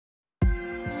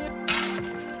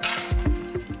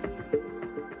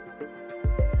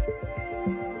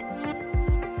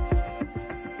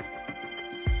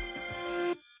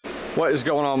What is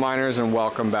going on, miners, and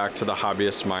welcome back to the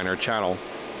Hobbyist Miner channel.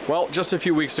 Well, just a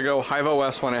few weeks ago,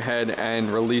 Hiveos went ahead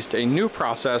and released a new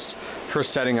process for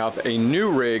setting up a new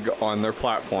rig on their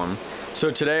platform. So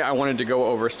today I wanted to go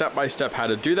over step by step how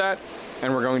to do that,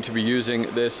 and we're going to be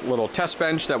using this little test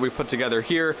bench that we put together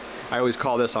here. I always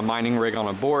call this a mining rig on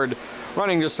a board,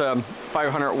 running just a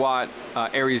 500 watt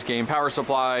Aries game power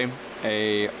supply,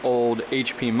 a old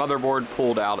HP motherboard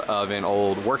pulled out of an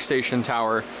old workstation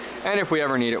tower, and if we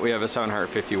ever need it, we have a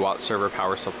 750 watt server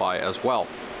power supply as well.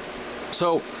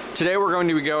 So today we're going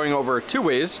to be going over two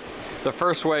ways. The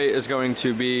first way is going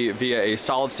to be via a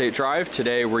solid state drive.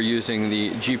 Today we're using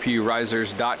the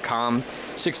GPUrisers.com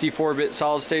 64-bit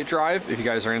solid state drive. If you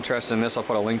guys are interested in this, I'll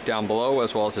put a link down below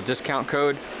as well as a discount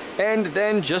code. And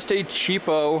then just a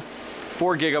cheapo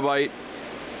 4 GB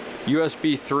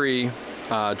USB 3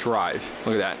 drive.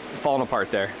 Look at that, falling apart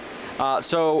there.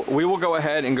 So we will go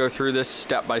ahead and go through this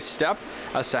step by step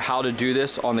as to how to do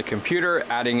this on the computer,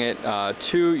 adding it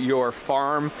to your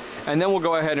farm, and then we'll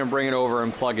go ahead and bring it over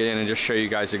and plug it in and just show you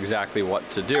guys exactly what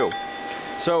to do.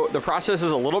 So the process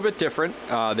is a little bit different.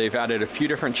 They've added a few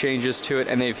different changes to it,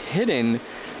 and they've hidden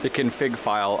the config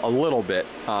file a little bit.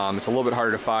 It's a little bit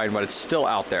harder to find, but it's still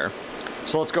out there.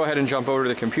 So let's go ahead and jump over to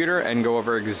the computer and go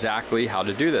over exactly how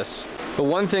to do this. The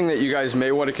one thing that you guys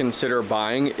may want to consider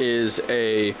buying is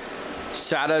a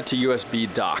SATA to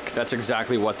USB dock. That's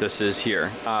exactly what this is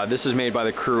here. This is made by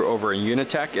the crew over in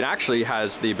Unitek. It actually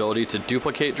has the ability to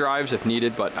duplicate drives if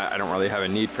needed, but I don't really have a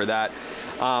need for that.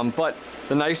 But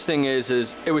the nice thing is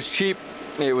it was cheap.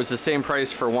 It was the same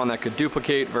price for one that could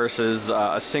duplicate versus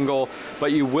a single,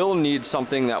 but you will need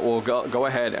something that will go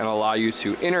ahead and allow you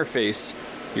to interface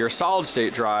your solid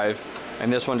state drive,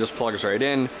 and this one just plugs right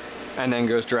in and then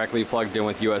goes directly plugged in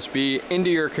with USB into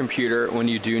your computer when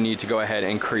you do need to go ahead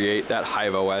and create that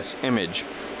Hiveos image.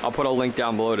 I'll put a link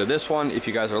down below to this one if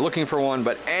you guys are looking for one,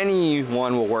 but any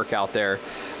one will work out there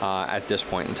at this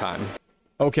point in time.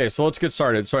 Okay, so let's get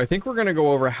started. So I think we're gonna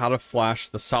go over how to flash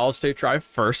the solid state drive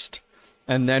first,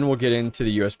 and then we'll get into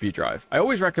the USB drive. I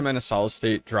always recommend a solid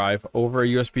state drive over a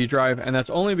USB drive, and that's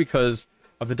only because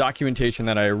of the documentation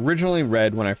that I originally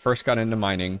read when I first got into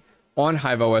mining on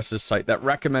Hiveos' site that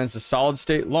recommends a solid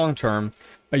state long-term,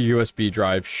 a USB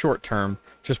drive short-term,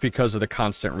 just because of the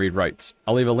constant read writes.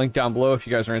 I'll leave a link down below if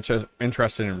you guys are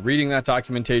interested in reading that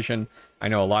documentation. I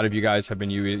know a lot of you guys have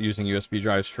been using USB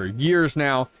drives for years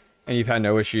now, and you've had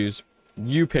no issues.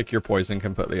 You pick your poison,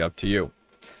 completely up to you.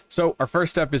 So our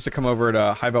first step is to come over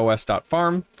to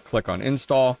hiveos.farm, click on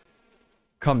install,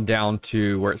 come down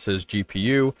to where it says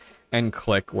GPU, and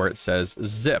click where it says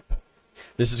zip.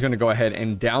 This is going to go ahead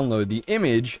and download the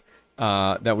image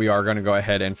that we are going to go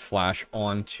ahead and flash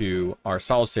onto our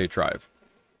solid state drive.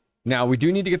 Now we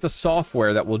do need to get the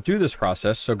software that will do this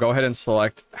process, so go ahead and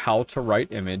select how to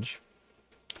write image,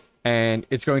 and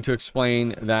it's going to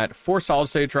explain that for solid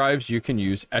state drives you can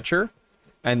use Etcher,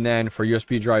 and then for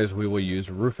USB drives we will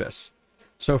use Rufus.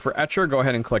 So for Etcher, go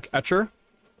ahead and click Etcher,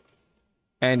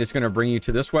 and it's going to bring you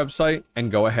to this website,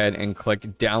 and go ahead and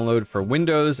click download for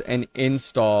Windows and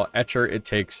install Etcher. It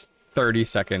takes 30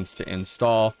 seconds to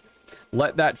install.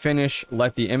 Let that finish,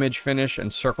 let the image finish,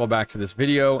 and circle back to this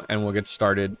video, and we'll get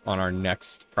started on our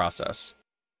next process.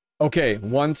 Okay,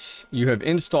 once you have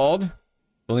installed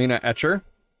Balena Etcher,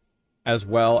 as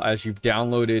well as you've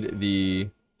downloaded the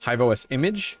Hiveos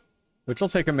image, which will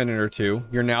take a minute or two,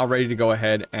 you're now ready to go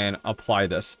ahead and apply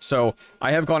this. So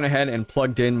I have gone ahead and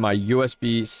plugged in my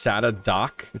USB SATA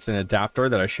dock. It's an adapter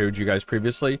that I showed you guys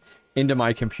previously into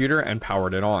my computer and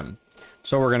powered it on.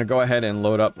 So we're going to go ahead and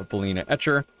load up Balena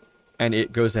Etcher, and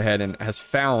it goes ahead and has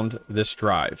found this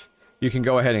drive. You can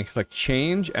go ahead and click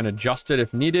change and adjust it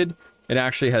if needed. It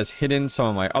actually has hidden some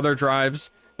of my other drives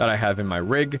that I have in my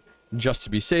rig just to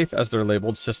be safe, as they're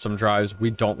labeled system drives. We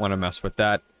don't want to mess with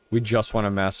that. We just want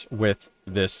to mess with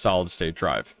this solid state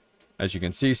drive. As you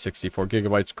can see, 64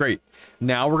 gigabytes, great.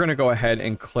 Now we're going to go ahead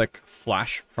and click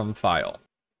flash from file.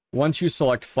 Once you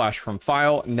select flash from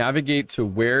file, navigate to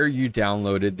where you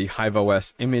downloaded the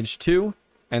Hiveos image to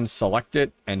and select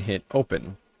it and hit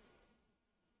open.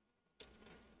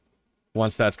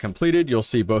 Once that's completed, you'll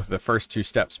see both of the first two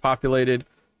steps populated.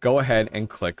 Go ahead and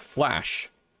click flash.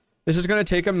 This is going to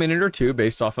take a minute or two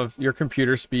based off of your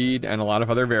computer speed and a lot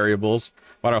of other variables,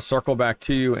 but I'll circle back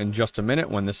to you in just a minute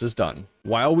when this is done.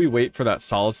 While we wait for that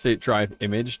solid state drive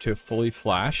image to fully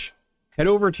flash, head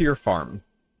over to your farm.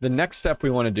 The next step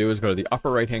we want to do is go to the upper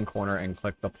right hand corner and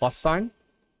click the plus sign,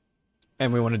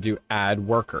 and we want to do add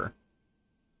worker.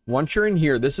 Once you're in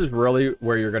here, this is really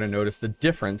where you're going to notice the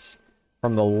difference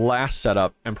from the last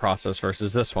setup and process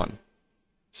versus this one.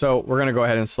 So we're going to go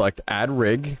ahead and select add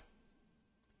rig.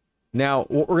 Now,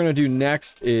 what we're going to do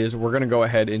next is we're going to go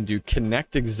ahead and do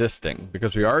connect existing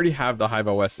because we already have the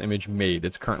Hiveos image made.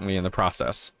 It's currently in the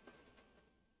process.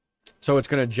 So it's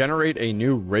going to generate a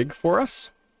new rig for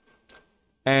us,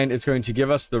 and it's going to give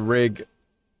us the rig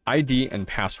ID and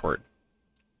password.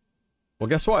 Well,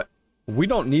 guess what? We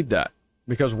don't need that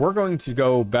because we're going to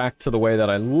go back to the way that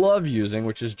I love using,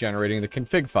 which is generating the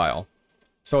config file.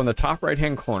 So in the top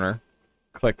right-hand corner,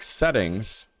 click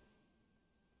Settings,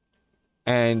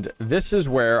 and this is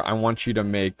where I want you to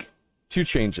make two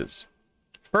changes.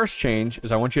 First change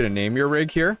is I want you to name your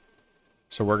rig here.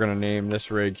 So we're going to name this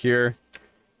rig here.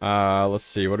 Let's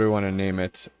see, what do we want to name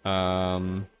it?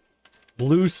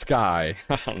 Blue Sky.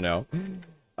 I don't know.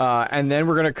 And then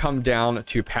we're going to come down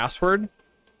to password,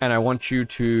 and I want you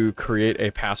to create a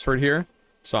password here.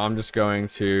 So I'm just going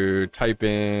to type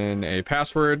in a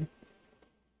password.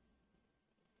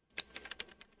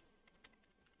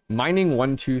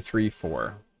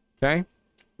 Mining1234. Okay.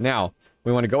 Now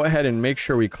we want to go ahead and make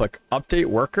sure we click update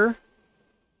worker.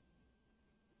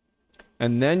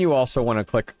 And then you also want to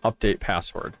click update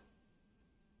password.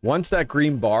 Once that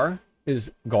green bar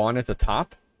is gone at the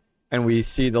top and we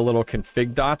see the little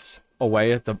config dots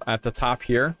away at the top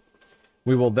here,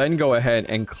 we will then go ahead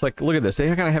and click, look at this, they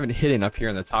kind of have it hidden up here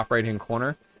in the top right hand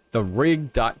corner, the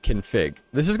rig.config.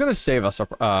 This is going to save us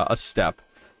a step.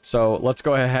 So let's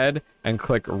go ahead and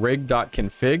click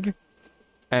rig.config,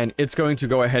 and it's going to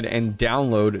go ahead and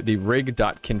download the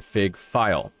rig.config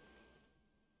file.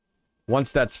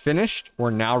 Once that's finished,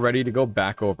 we're now ready to go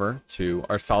back over to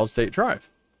our solid state drive.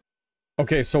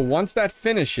 Okay, so once that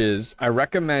finishes, I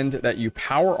recommend that you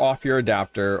power off your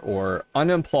adapter or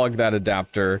unplug that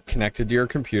adapter connected to your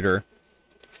computer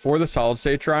for the solid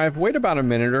state drive. Wait about a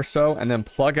minute or so, and then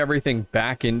plug everything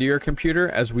back into your computer,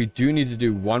 as we do need to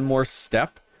do one more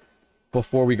step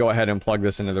before we go ahead and plug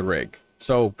this into the rig.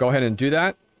 So go ahead and do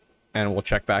that, and we'll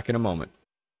check back in a moment.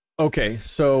 Okay,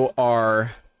 so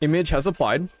our image has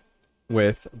applied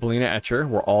with Boolean Etcher.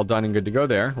 We're all done and good to go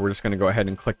there. We're just going to go ahead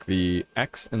and click the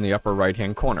X in the upper right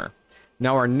hand corner.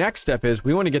 Now our next step is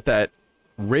we want to get that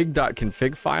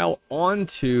rig.config file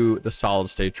onto the solid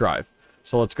state drive.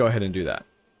 So let's go ahead and do that.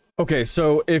 Okay,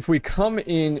 so if we come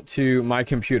into my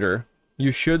computer,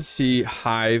 you should see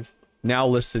Hive now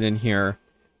listed in here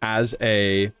as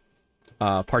a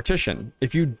partition.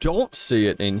 If you don't see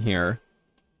it in here,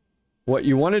 what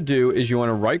you want to do is you want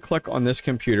to right click on this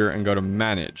computer and go to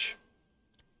Manage.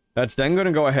 That's then going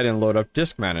to go ahead and load up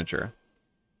Disk Manager.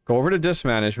 Go over to Disk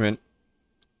Management,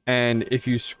 and if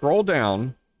you scroll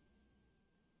down,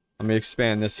 let me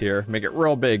expand this here, make it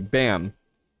real big, bam.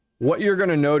 What you're going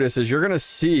to notice is you're going to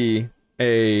see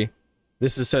this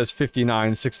says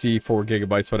 59, 64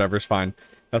 gigabytes, whatever's fine.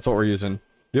 That's what we're using.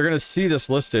 You're going to see this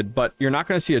listed, but you're not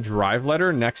going to see a drive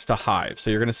letter next to Hive. So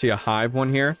you're going to see a Hive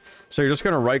one here. So you're just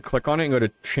going to right click on it and go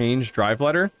to Change Drive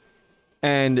Letter.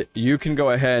 And you can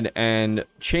go ahead and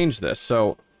change this.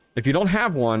 So if you don't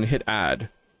have one, hit Add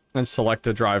and select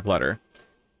a drive letter.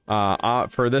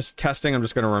 For this testing, I'm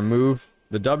just going to remove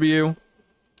the W,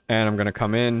 and I'm going to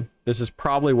come in. This is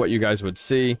probably what you guys would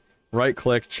see. Right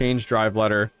click, change drive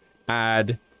letter,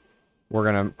 add.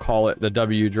 We're going to call it the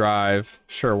W drive.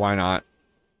 Sure, why not?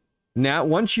 Now,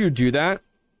 once you do that,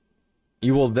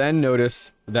 you will then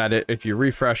notice that if you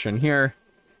refresh in here,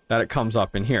 that it comes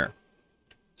up in here.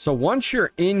 So once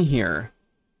you're in here,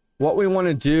 what we want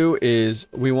to do is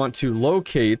we want to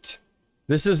locate,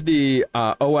 this is the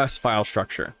OS file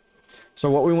structure.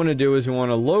 So what we want to do is we want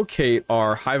to locate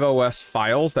our HiveOS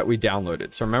files that we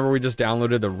downloaded. So remember, we just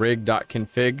downloaded the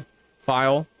rig.config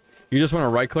file. You just want to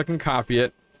right click and copy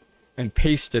it and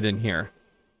paste it in here.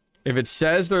 If it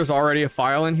says there's already a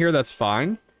file in here, that's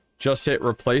fine. Just hit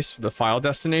replace the file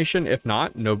destination. If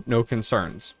not, no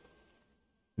concerns.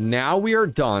 Now we are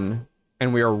done,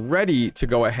 and we are ready to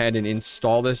go ahead and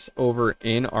install this over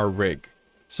in our rig.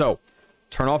 So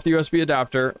turn off the USB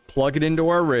adapter, plug it into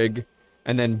our rig,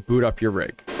 and then boot up your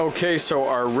rig. Okay, so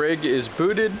our rig is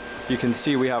booted. You can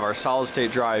see we have our solid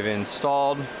state drive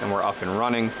installed, and we're up and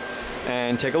running.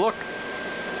 And take a look.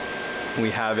 We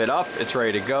have it up, it's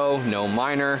ready to go. No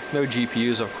miner, no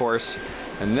GPUs, of course.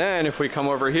 And then if we come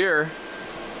over here,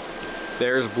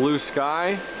 there's Blue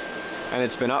Sky, and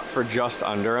it's been up for just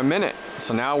under a minute.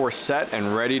 So now we're set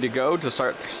and ready to go to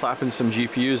start slapping some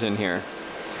GPUs in here.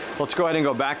 Let's go ahead and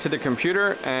go back to the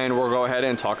computer, and we'll go ahead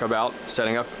and talk about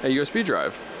setting up a USB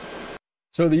drive.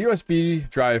 So the USB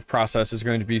drive process is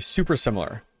going to be super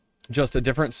similar, just a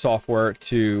different software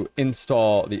to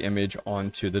install the image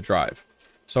onto the drive.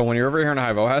 So when you're over here in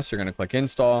HiveOS, you're going to click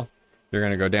Install. You're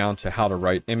going to go down to How to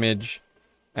Write Image,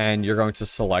 and you're going to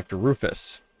select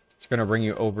Rufus. It's going to bring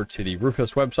you over to the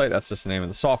Rufus website. That's just the name of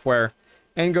the software.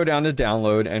 And go down to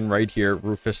download, and right here,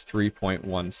 Rufus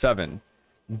 3.17.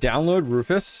 Download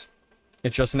Rufus.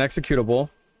 It's just an executable,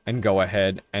 and go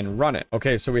ahead and run it.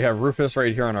 Okay, so we have Rufus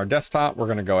right here on our desktop. We're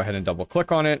going to go ahead and double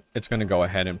click on it. It's going to go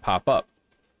ahead and pop up.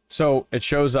 So it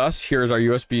shows us, here's our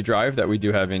USB drive that we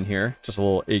do have in here, just a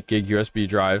little 8 gig USB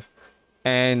drive.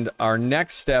 And our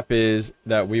next step is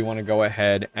that we want to go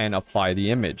ahead and apply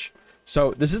the image.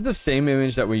 So this is the same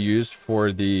image that we used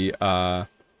for the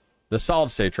solid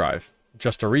state drive.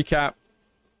 Just to recap,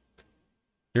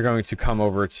 you're going to come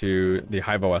over to the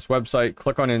Hiveos website,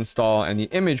 click on install, and the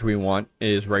image we want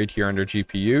is right here under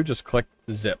GPU. Just click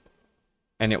zip,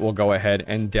 and it will go ahead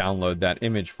and download that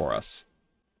image for us.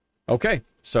 Okay,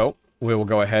 so we will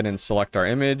go ahead and select our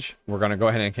image. We're going to go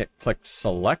ahead and click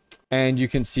select, and you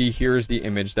can see here's the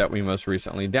image that we most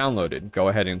recently downloaded. Go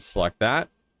ahead and select that,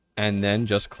 and then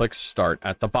just click start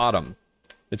at the bottom.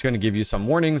 It's going to give you some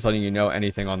warnings letting you know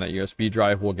anything on that USB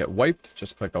drive will get wiped.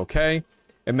 Just click OK.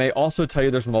 It may also tell you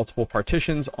there's multiple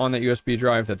partitions on that USB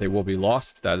drive that they will be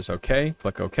lost. That is okay.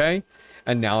 Click OK.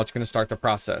 And now it's going to start the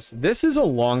process. This is a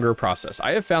longer process.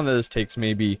 I have found that this takes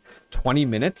maybe 20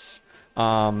 minutes.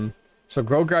 So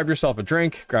go grab yourself a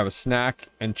drink, grab a snack,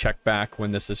 and check back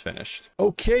when this is finished.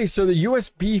 Okay, so the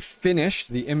USB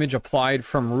finished, the image applied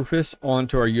from Rufus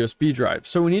onto our USB drive.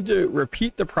 So we need to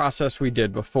repeat the process we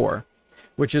did before,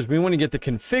 which is we want to get the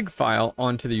config file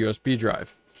onto the USB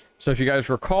drive. So if you guys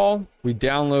recall, we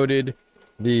downloaded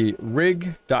the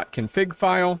rig.config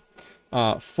file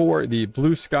for the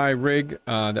Blue Sky rig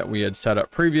that we had set up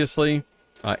previously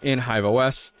in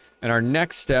Hiveos. And our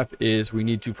next step is we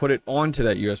need to put it onto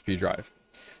that USB drive.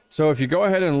 So if you go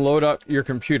ahead and load up your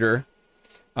computer,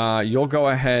 you'll go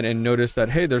ahead and notice that,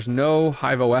 hey, there's no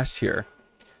Hiveos here.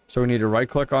 So we need to right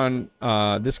click on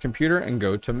this computer and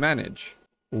go to manage.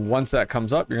 Once that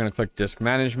comes up, you're going to click disk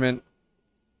management.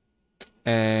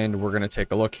 And we're going to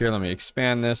take a look here. Let me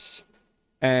expand this.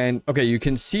 And okay, you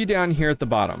can see down here at the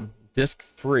bottom, disk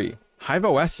 3.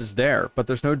 Hiveos is there, but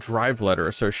there's no drive letter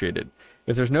associated.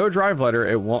 If there's no drive letter,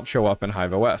 it won't show up in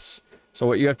Hiveos. So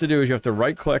what you have to do is you have to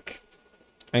right click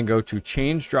and go to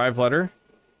change drive letter.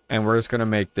 And we're just going to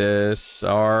make this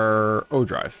our O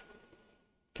drive.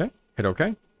 Okay, hit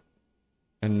OK.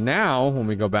 And now when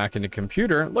we go back into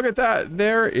computer, look at that.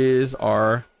 There is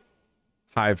our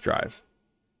Hive drive.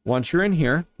 Once you're in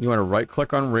here, you want to right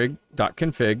click on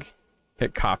rig.config,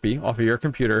 hit copy off of your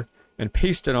computer, and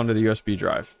paste it onto the USB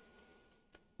drive.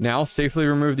 Now safely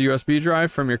remove the USB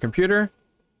drive from your computer,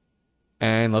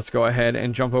 and let's go ahead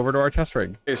and jump over to our test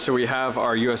rig. Okay, so we have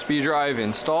our USB drive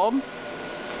installed.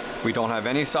 We don't have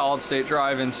any solid state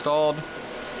drive installed.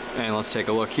 And let's take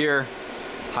a look here.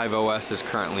 Hiveos is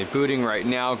currently booting right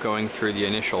now, going through the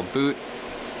initial boot.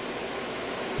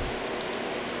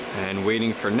 And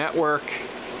waiting for network.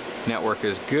 Network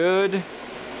is good.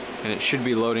 And it should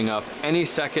be loading up any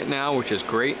second now, which is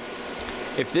great.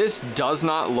 If this does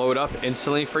not load up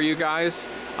instantly for you guys,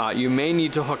 you may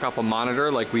need to hook up a monitor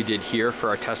like we did here for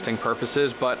our testing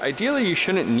purposes, but ideally you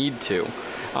shouldn't need to.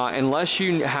 Unless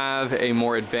you have a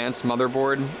more advanced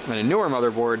motherboard and a newer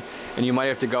motherboard, and you might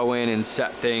have to go in and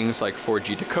set things like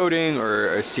 4G decoding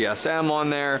or a CSM on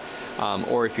there,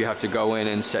 or if you have to go in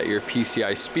and set your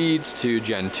PCI speeds to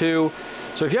Gen 2.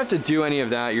 So if you have to do any of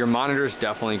that, your monitor is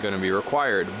definitely going to be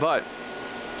required. But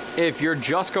if you're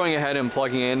just going ahead and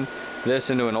plugging in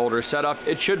this into an older setup,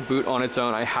 it should boot on its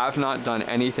own. I have not done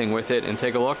anything with it, and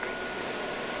take a look.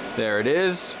 There it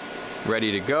is,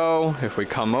 ready to go. If we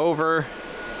come over,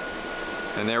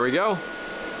 and there we go.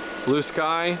 Blue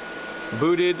Sky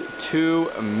booted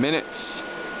 2 minutes.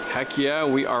 Heck yeah,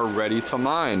 we are ready to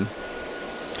mine.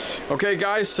 Okay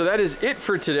guys, so that is it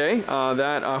for today.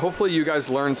 Hopefully you guys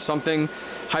learned something.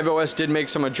 Hiveos did make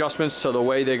some adjustments to the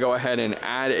way they go ahead and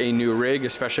add a new rig,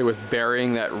 especially with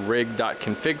burying that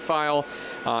rig.config file.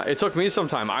 It took me some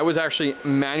time. I was actually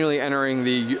manually entering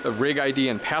the rig ID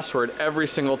and password every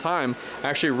single time. I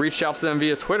actually reached out to them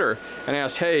via Twitter and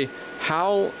asked, hey,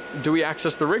 how do we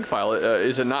access the rig file?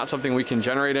 Is it not something we can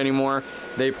generate anymore?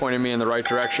 They pointed me in the right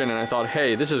direction, and I thought,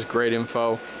 hey, this is great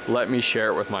info. Let me share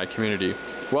it with my community.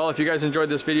 Well, if you guys enjoyed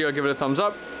this video, give it a thumbs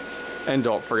up, and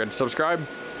don't forget to subscribe.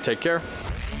 Take care.